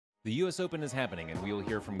The U.S. Open is happening, and we will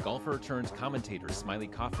hear from golfer-turned-commentator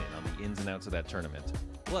Smylie Kaufman on the ins and outs of that tournament.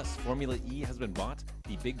 Plus, Formula E has been bought,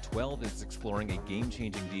 the Big 12 is exploring a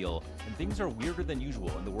game-changing deal, and things are weirder than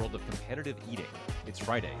usual in the world of competitive eating. It's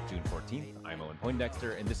Friday, June 14th. I'm Owen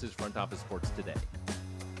Poindexter, and this is Front Office Sports Today.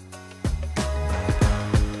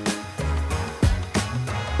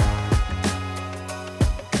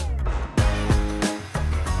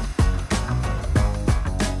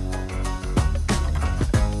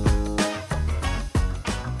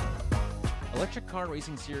 Electric car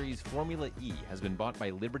racing series Formula E has been bought by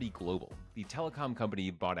Liberty Global. The telecom company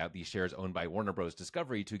bought out the shares owned by Warner Bros.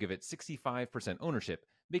 Discovery to give it 65% ownership,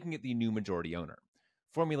 making it the new majority owner.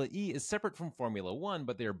 Formula E is separate from Formula One,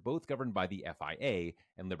 but they are both governed by the FIA,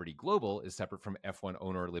 and Liberty Global is separate from F1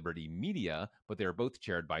 owner Liberty Media, but they are both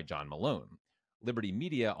chaired by John Malone. Liberty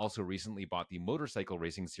Media also recently bought the motorcycle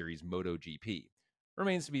racing series MotoGP.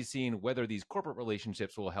 Remains to be seen whether these corporate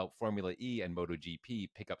relationships will help Formula E and MotoGP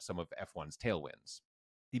pick up some of F1's tailwinds.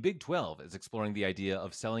 The Big 12 is exploring the idea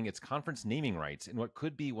of selling its conference naming rights in what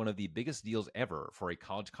could be one of the biggest deals ever for a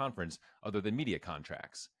college conference other than media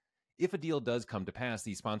contracts. If a deal does come to pass,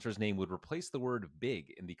 the sponsor's name would replace the word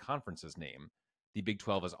big in the conference's name. The Big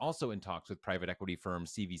 12 is also in talks with private equity firm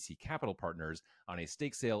CVC Capital Partners on a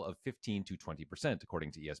stake sale of 15 to 20%,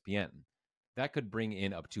 according to ESPN. That could bring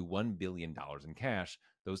in up to $1 billion in cash,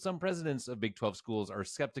 though some presidents of Big 12 schools are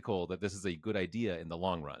skeptical that this is a good idea in the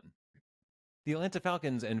long run. The Atlanta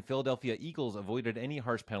Falcons and Philadelphia Eagles avoided any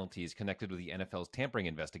harsh penalties connected with the NFL's tampering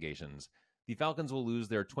investigations. The Falcons will lose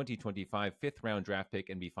their 2025 fifth-round draft pick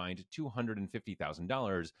and be fined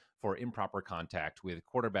 $250,000 for improper contact with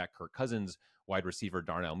quarterback Kirk Cousins, wide receiver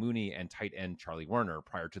Darnell Mooney, and tight end Charlie Werner,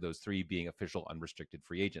 prior to those three being official unrestricted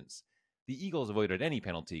free agents. The Eagles avoided any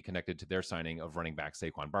penalty connected to their signing of running back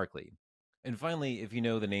Saquon Barkley. And finally, if you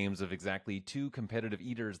know the names of exactly two competitive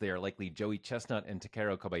eaters, they are likely Joey Chestnut and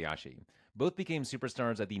Takeru Kobayashi. Both became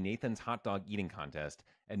superstars at the Nathan's Hot Dog Eating Contest,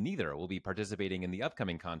 and neither will be participating in the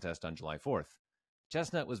upcoming contest on July 4th.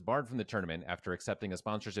 Chestnut was barred from the tournament after accepting a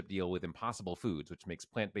sponsorship deal with Impossible Foods, which makes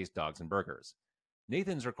plant-based dogs and burgers.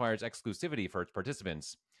 Nathan's requires exclusivity for its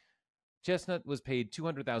participants. Chestnut was paid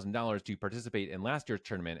 $200,000 to participate in last year's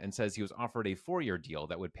tournament and says he was offered a 4-year deal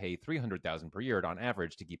that would pay $300,000 per year on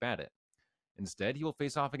average to keep at it. Instead, he will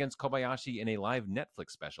face off against Kobayashi in a live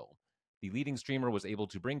Netflix special. The leading streamer was able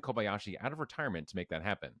to bring Kobayashi out of retirement to make that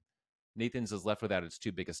happen. Nathan's is left without its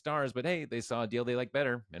two biggest stars, but hey, they saw a deal they like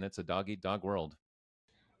better, and it's a dog-eat-dog world.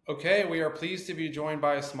 Okay, we are pleased to be joined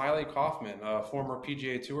by Smylie Kaufman, a former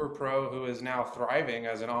PGA Tour pro who is now thriving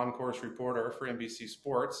as an on-course reporter for NBC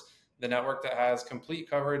Sports, the network that has complete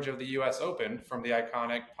coverage of the U.S. Open from the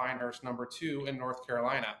iconic Pinehurst No. 2 in North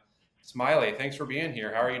Carolina. Smylie, thanks for being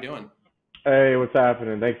here. How are you doing? Hey, what's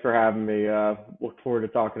happening? Thanks for having me. Look forward to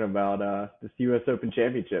talking about this U.S. Open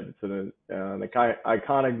Championship. It's an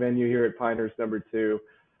iconic venue here at Pinehurst No. 2.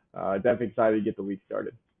 Definitely excited to get the week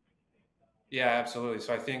started. Yeah, absolutely.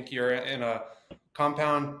 So I think you're in a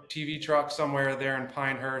compound TV truck somewhere there in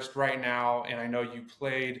Pinehurst right now, and I know you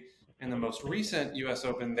played in the most recent U.S.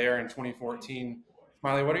 Open there in 2014.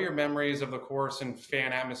 Smylie, what are your memories of the course and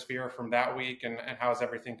fan atmosphere from that week, and how's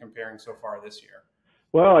everything comparing so far this year?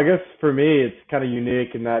 Well, I guess for me, it's kind of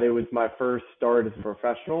unique in that it was my first start as a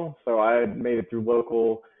professional. So I had made it through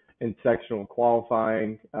local and sectional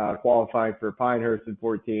qualifying for Pinehurst in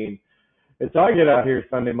 14. And so I get out here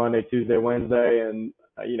Sunday, Monday, Tuesday, Wednesday, and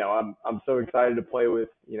I'm so excited to play with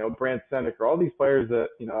Brandt Snedeker, all these players that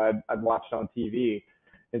I'd watched on TV.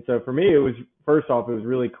 And so for me, it was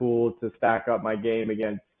really cool to stack up my game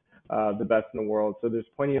against the best in the world. So there's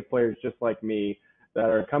plenty of players just like me that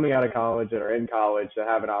are coming out of college, that are in college, that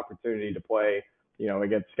have an opportunity to play,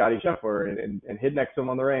 against Scottie Scheffler and hit next to him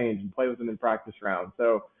on the range and play with him in practice rounds.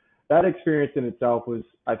 So that experience in itself was,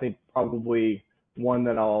 I think, probably one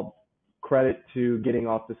that I'll credit to getting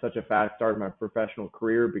off to such a fast start in my professional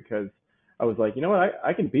career, because I was like, you know what,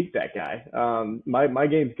 I can beat that guy. My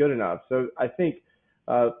game's good enough. So I think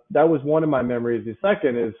that was one of my memories. The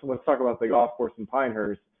second is, let's talk about the golf course in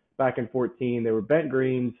Pinehurst. Back in 14, they were bent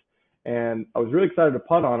greens, and I was really excited to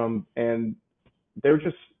putt on them, and they were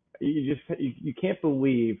you can't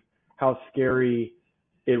believe how scary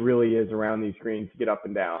it really is around these greens to get up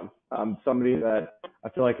and down. I'm somebody that I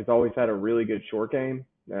feel like has always had a really good short game.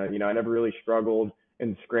 I never really struggled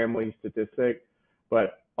in scrambling statistic,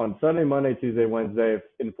 but on Sunday, Monday, Tuesday, Wednesday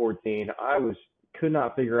in 14, could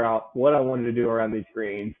not figure out what I wanted to do around these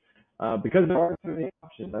greens because there aren't so many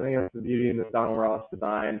options. I think that's the beauty in the Donald Ross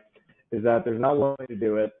design, is that there's not one way to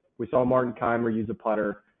do it. We saw Martin Keimer use a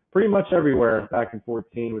putter pretty much everywhere back in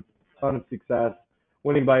 14 with a ton of success,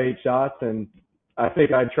 winning by 8 shots. And I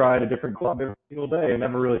think I tried a different club every single day and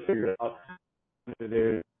never really figured out what to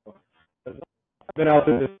do. I've been out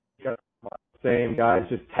there just same guys,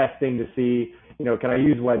 just testing to see, can I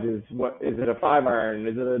use wedges? What is it, a 5-iron?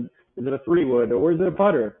 Is it a 3-wood, or is it a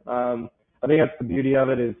putter? I think that's the beauty of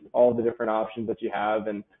it, is all the different options that you have,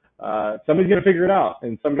 and somebody's gonna figure it out,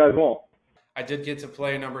 and some guys won't. I did get to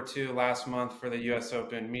play number 2 last month for the U.S.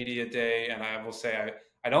 Open Media Day, and I will say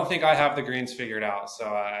I don't think I have the greens figured out, so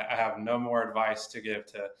I have no more advice to give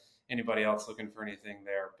to anybody else looking for anything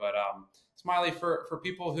there. But Smylie, for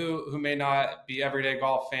people who may not be everyday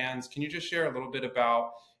golf fans, can you just share a little bit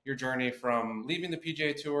about your journey from leaving the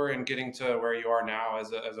PGA Tour and getting to where you are now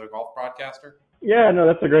as a golf broadcaster? Yeah, no,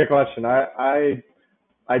 that's a great question. I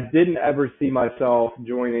didn't ever see myself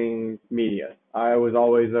joining media. I was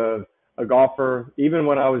always a golfer. Even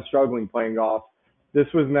when I was struggling playing golf, this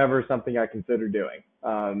was never something I considered doing.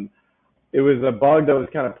 It was a bug that was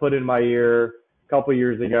kind of put in my ear a couple of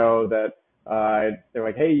years ago that they're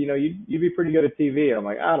like, hey, you'd be pretty good at TV. I'm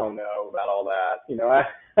like, I don't know about all that.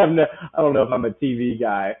 I don't know if I'm a TV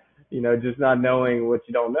guy, just not knowing what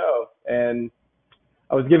you don't know. And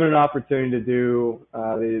I was given an opportunity to do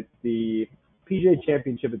the PGA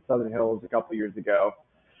Championship at Southern Hills a couple of years ago.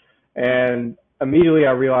 And immediately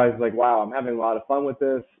I realized, like, wow, I'm having a lot of fun with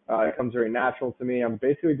this. It comes very natural to me. I'm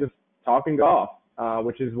basically just talking golf,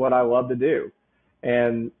 which is what I love to do.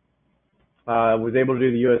 And was able to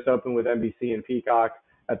do the U.S. Open with NBC and Peacock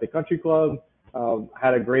at the Country Club.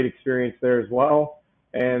 Had a great experience there as well.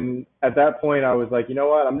 And at that point, I was like, you know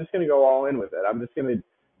what? I'm just going to go all in with it. I'm just going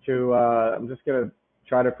to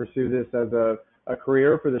try to pursue this as a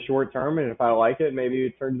career for the short term. And if I like it, maybe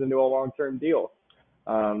it turns into a long-term deal.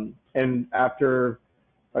 And after,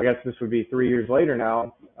 I guess this would be 3 years later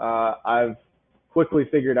now, I've quickly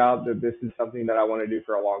figured out that this is something that I want to do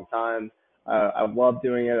for a long time. I love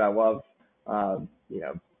doing it. I love,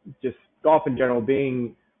 just golf in general.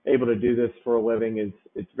 Being able to do this for a living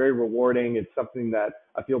it's very rewarding. It's something that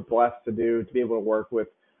I feel blessed to do, to be able to work with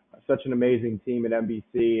such an amazing team at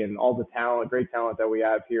NBC and all the talent, great talent that we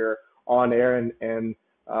have here on air, and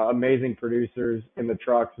amazing producers in the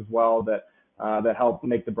trucks as well that help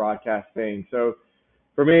make the broadcast thing. So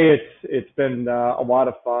for me, it's been a lot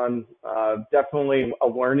of fun. Definitely a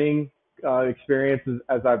learning experience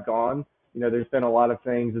as I've gone. There's been a lot of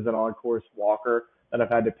things as an on-course walker that I've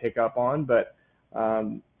had to pick up on, but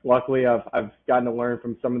luckily I've gotten to learn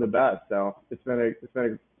from some of the best. So it's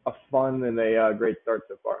been a fun and a great start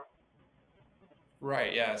so far.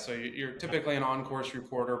 Right, yeah. So you're typically an on-course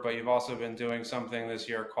reporter, but you've also been doing something this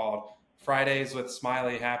year called Fridays with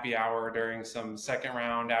Smylie Happy Hour during some second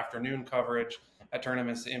round afternoon coverage at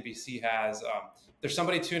tournaments the NBC has. There's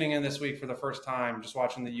somebody tuning in this week for the first time, just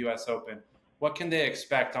watching the U.S. Open. What can they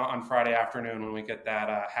expect on Friday afternoon when we get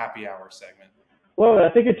that happy hour segment? Well, I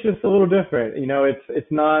think it's just a little different.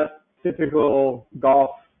 It's not typical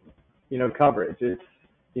golf, coverage. It's,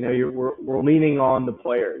 we're leaning on the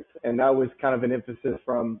players, and that was kind of an emphasis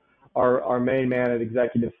from our main man at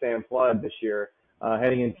executive, Sam Flood, this year,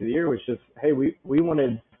 heading into the year, was just, hey, we want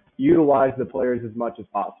to utilize the players as much as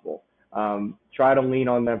possible. Try to lean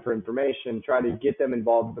on them for information, try to get them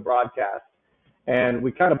involved with the broadcast. And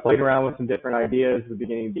we kind of played around with some different ideas at the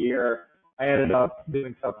beginning of the year. I ended up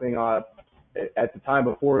doing something at the time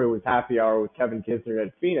before it was happy hour with Kevin Kisner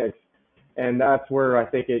at Phoenix. And that's where I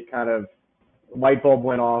think it kind of light bulb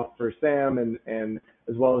went off for Sam and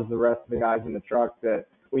as well as the rest of the guys in the truck that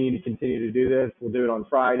we need to continue to do this. We'll do it on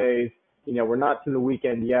Fridays. We're not to the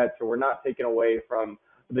weekend yet, so we're not taking away from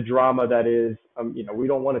the drama that is, we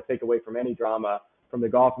don't want to take away from any drama from the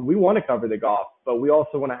golf. We want to cover the golf, but we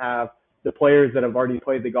also want to have the players that have already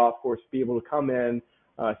played the golf course be able to come in,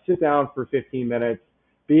 sit down for 15 minutes,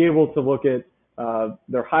 be able to look at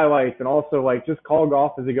their highlights, and also just call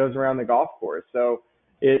golf as it goes around the golf course. So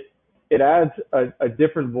it adds a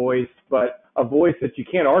different voice, but a voice that you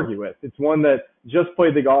can't argue with. It's one that just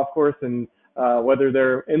played the golf course, and whether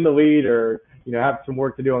they're in the lead or have some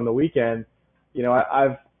work to do on the weekend,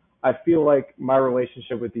 I feel like my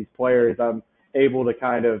relationship with these players, I'm able to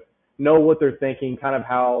kind of know what they're thinking, kind of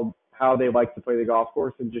how they like to play the golf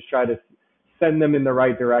course, and just try to send them in the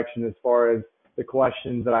right direction as far as the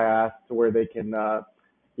questions that I ask, to where they can,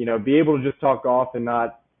 be able to just talk golf and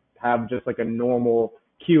not have just like a normal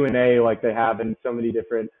Q&A like they have in so many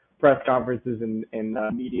different press conferences and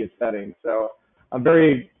media settings. So I'm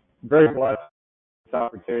very, very blessed with this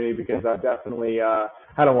opportunity, because I've definitely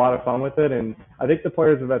had a lot of fun with it, and I think the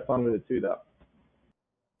players have had fun with it too, though.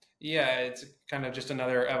 Yeah, it's kind of just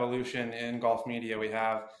another evolution in golf media. We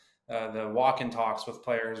have the walk-in talks with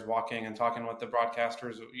players, walking and talking with the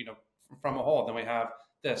broadcasters, from a hole. Then we have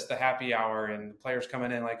the happy hour and the players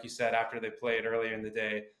coming in, like you said, after they played earlier in the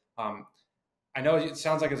day. I know it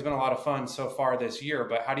sounds like it's been a lot of fun so far this year,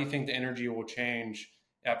 but how do you think the energy will change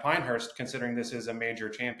at Pinehurst, considering this is a major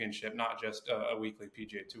championship, not just a weekly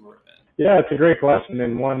PGA Tour event? Yeah, it's a great question,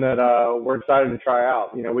 and one that we're excited to try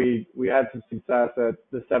out. You know, we had some success at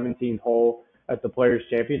the 17th hole at the Players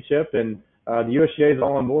Championship, and the USGA is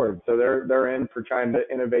all on board, so they're in for trying to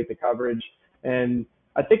innovate the coverage. And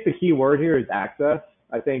I think the key word here is access.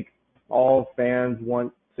 I think all fans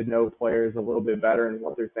want to know players a little bit better and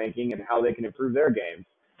what they're thinking and how they can improve their games.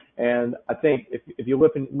 And I think if you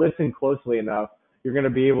listen closely enough, you're going to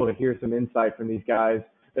be able to hear some insight from these guys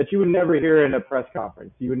that you would never hear in a press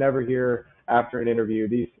conference. You would never hear after an interview.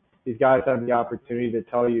 These guys have the opportunity to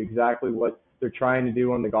tell you exactly what they're trying to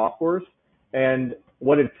do on the golf course. And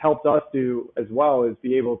what it's helped us do as well is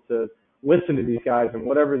be able to listen to these guys, and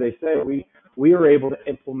whatever they say, we are able to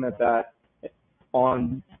implement that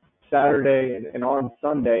on Saturday and on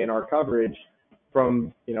Sunday in our coverage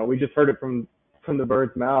from, we just heard it from the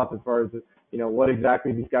bird's mouth as far as, what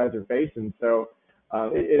exactly these guys are facing. So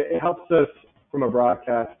it helps us from a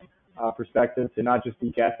broadcast perspective to not just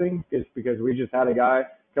be guessing, just because we just had a guy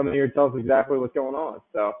come in here and tell us exactly what's going on.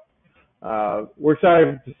 So we're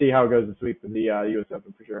excited to see how it goes this week for the U.S.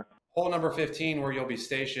 Open for sure. Hole number 15, where you'll be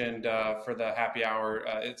stationed for the happy hour.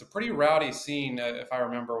 It's a pretty rowdy scene, if I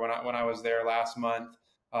remember when I was there last month.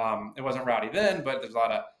 It wasn't rowdy then, but there's a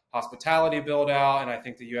lot of hospitality build out, and I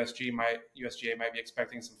think the USGA might be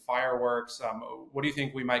expecting some fireworks. What do you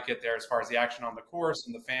think we might get there as far as the action on the course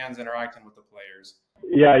and the fans interacting with the players?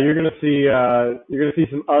 Yeah, you're gonna see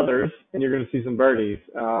some others, and you're gonna see some birdies.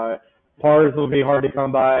 Pars will be hard to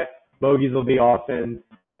come by, bogeys will be often,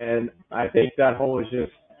 and I think that hole is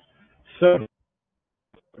just so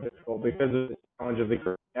difficult because of the challenge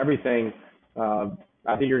of everything.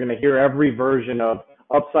 I think you're going to hear every version of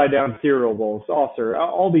upside down serial bowls, saucer,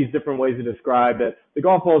 all these different ways to describe it. The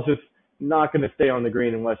golf ball is just not going to stay on the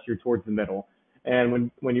green unless you're towards the middle.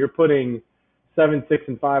 And when you're putting 7, 6,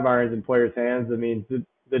 and 5 irons in players' hands, I mean,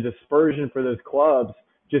 the dispersion for those clubs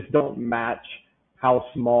just don't match how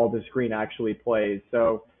small the screen actually plays.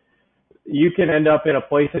 So you can end up in a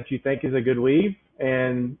place that you think is a good lead,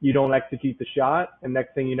 and you don't execute the shot, and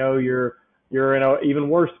next thing you know, you're in an even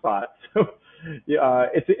worse spot. So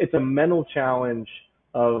it's a mental challenge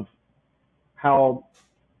of how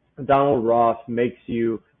Donald Ross makes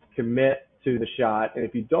you commit to the shot, and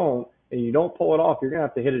if you don't, and you don't pull it off, you're gonna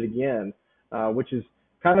have to hit it again, which is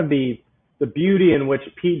kind of the beauty in which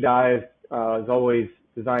Pete Dye has always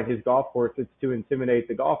designed his golf course. It's to intimidate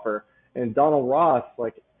the golfer, and Donald Ross,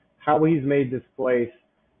 like how he's made this place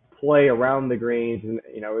play around the greens, and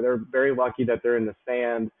they're very lucky that they're in the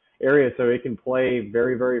sand area, so it can play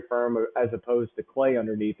very, very firm as opposed to clay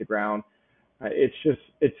underneath the ground. It's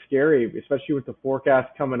scary, especially with the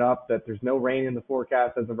forecast coming up, that there's no rain in the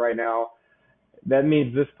forecast as of right now. That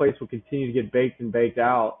means this place will continue to get baked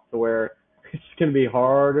out to where it's going to be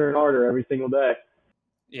harder and harder every single day.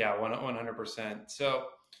 Yeah, 100%. So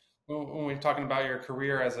when we're talking about your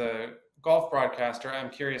career as a golf broadcaster,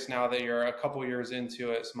 I'm curious now that you're a couple years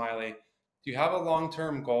into it, Smylie, do you have a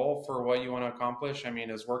long-term goal for what you want to accomplish? I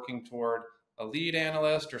mean, is working toward a lead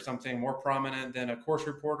analyst or something more prominent than a course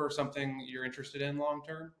reporter something you're interested in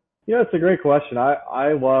long-term? Yeah, it's a great question.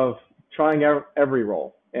 I love trying every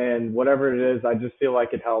role, and whatever it is, I just feel like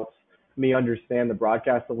it helps me understand the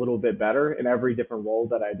broadcast a little bit better in every different role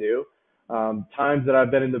that I do. Times that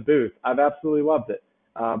I've been in the booth, I've absolutely loved it.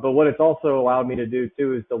 But what it's also allowed me to do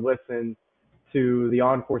too is to listen to the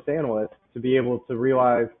on-course analysts to be able to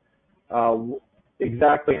realize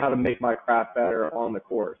exactly how to make my craft better on the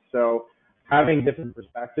course. So having different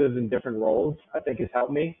perspectives and different roles, I think, has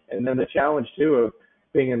helped me. And then the challenge too of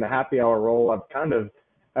being in the happy hour role, I've kind of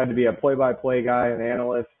had to be a play-by-play guy, an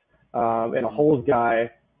analyst, and a holes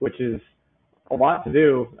guy, which is a lot to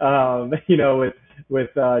do, with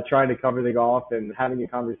trying to cover the golf and having a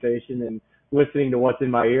conversation and listening to what's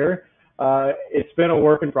in my ear. It's been a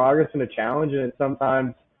work in progress and a challenge, and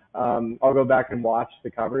sometimes I'll go back and watch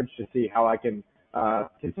the coverage to see how I can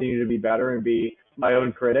continue to be better and be my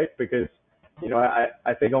own critic, because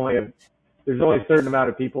I think there's only a certain amount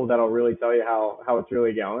of people that'll really tell you how it's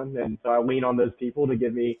really going, and so I lean on those people to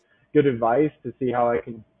give me good advice to see how I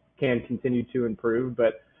can continue to improve.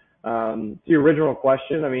 But to your original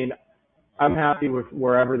question, I mean, I'm happy with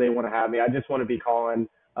wherever they want to have me. I just want to be calling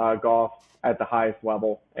golf at the highest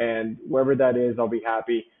level, and wherever that is, I'll be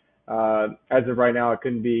happy. As of right now, I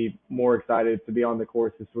couldn't be more excited to be on the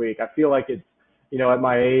course this week. I feel like it's, at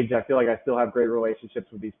my age, I feel like I still have great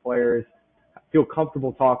relationships with these players. I feel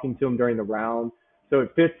comfortable talking to them during the round. So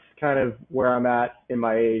it fits kind of where I'm at in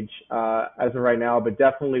my age as of right now, but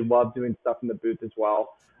definitely love doing stuff in the booth as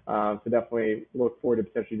well. So definitely look forward to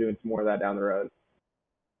potentially doing some more of that down the road.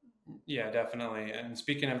 Yeah, definitely. And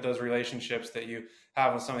speaking of those relationships that you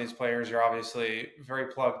have with some of these players, you're obviously very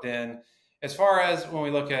plugged in. As far as when we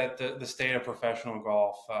look at the state of professional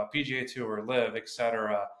golf, PGA Tour, Live,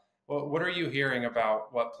 etc., what are you hearing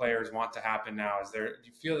about what players want to happen now? Do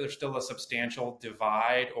you feel there's still a substantial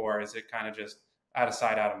divide, or is it kind of just out of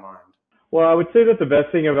sight, out of mind? Well, I would say that the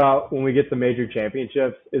best thing about when we get to major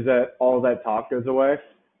championships is that all that talk goes away.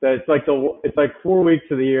 That it's like 4 weeks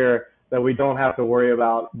of the year that we don't have to worry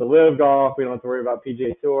about the Live golf, we don't have to worry about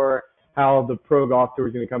PGA Tour, how the pro golf tour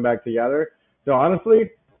is going to come back together. So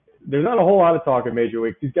honestly, there's not a whole lot of talk at major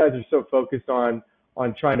weeks. These guys are so focused on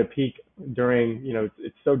trying to peak during,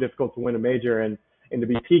 it's so difficult to win a major, and to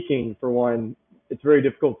be peaking for one, it's very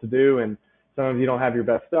difficult to do. And sometimes you don't have your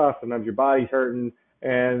best stuff. Sometimes your body's hurting,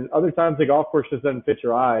 and other times the golf course just doesn't fit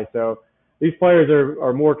your eye. So these players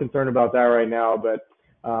are more concerned about that right now. But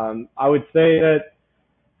I would say that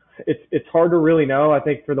it's hard to really know. I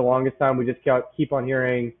think for the longest time we just keep on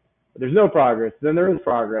hearing there's no progress, then there is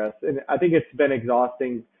progress, and I think it's been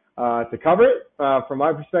exhausting to cover it from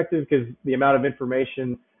my perspective, because the amount of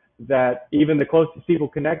information that even the closest people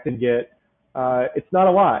connected get, it's not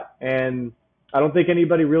a lot. And I don't think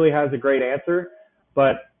anybody really has a great answer,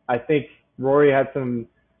 but I think Rory had some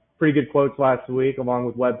pretty good quotes last week, along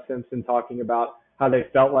with Webb Simpson, talking about how they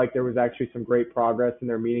felt like there was actually some great progress in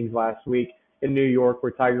their meetings last week in New York,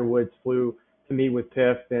 where Tiger Woods flew to meet with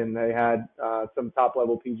Piff, and they had some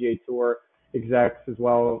top-level PGA Tour execs as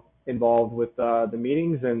well involved with the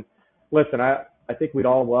meetings. And listen, I think we'd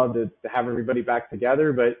all love to have everybody back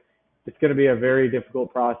together, but it's going to be a very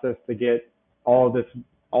difficult process to get all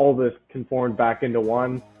of this conformed back into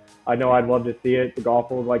one. I know I'd love to see it. The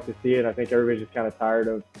golfer would like to see it. I think everybody's just kind of tired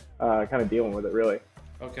of kind of dealing with it, really.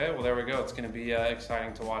 Okay, well, there we go. It's going to be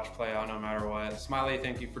exciting to watch play out no matter what. Smylie,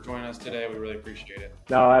 thank you for joining us today. We really appreciate it.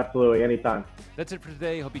 No, absolutely. Anytime. That's it for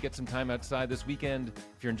today. Hope you get some time outside this weekend.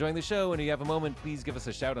 If you're enjoying the show and you have a moment, please give us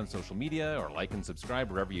a shout on social media or like and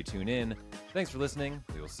subscribe wherever you tune in. Thanks for listening.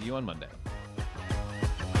 We will see you on Monday.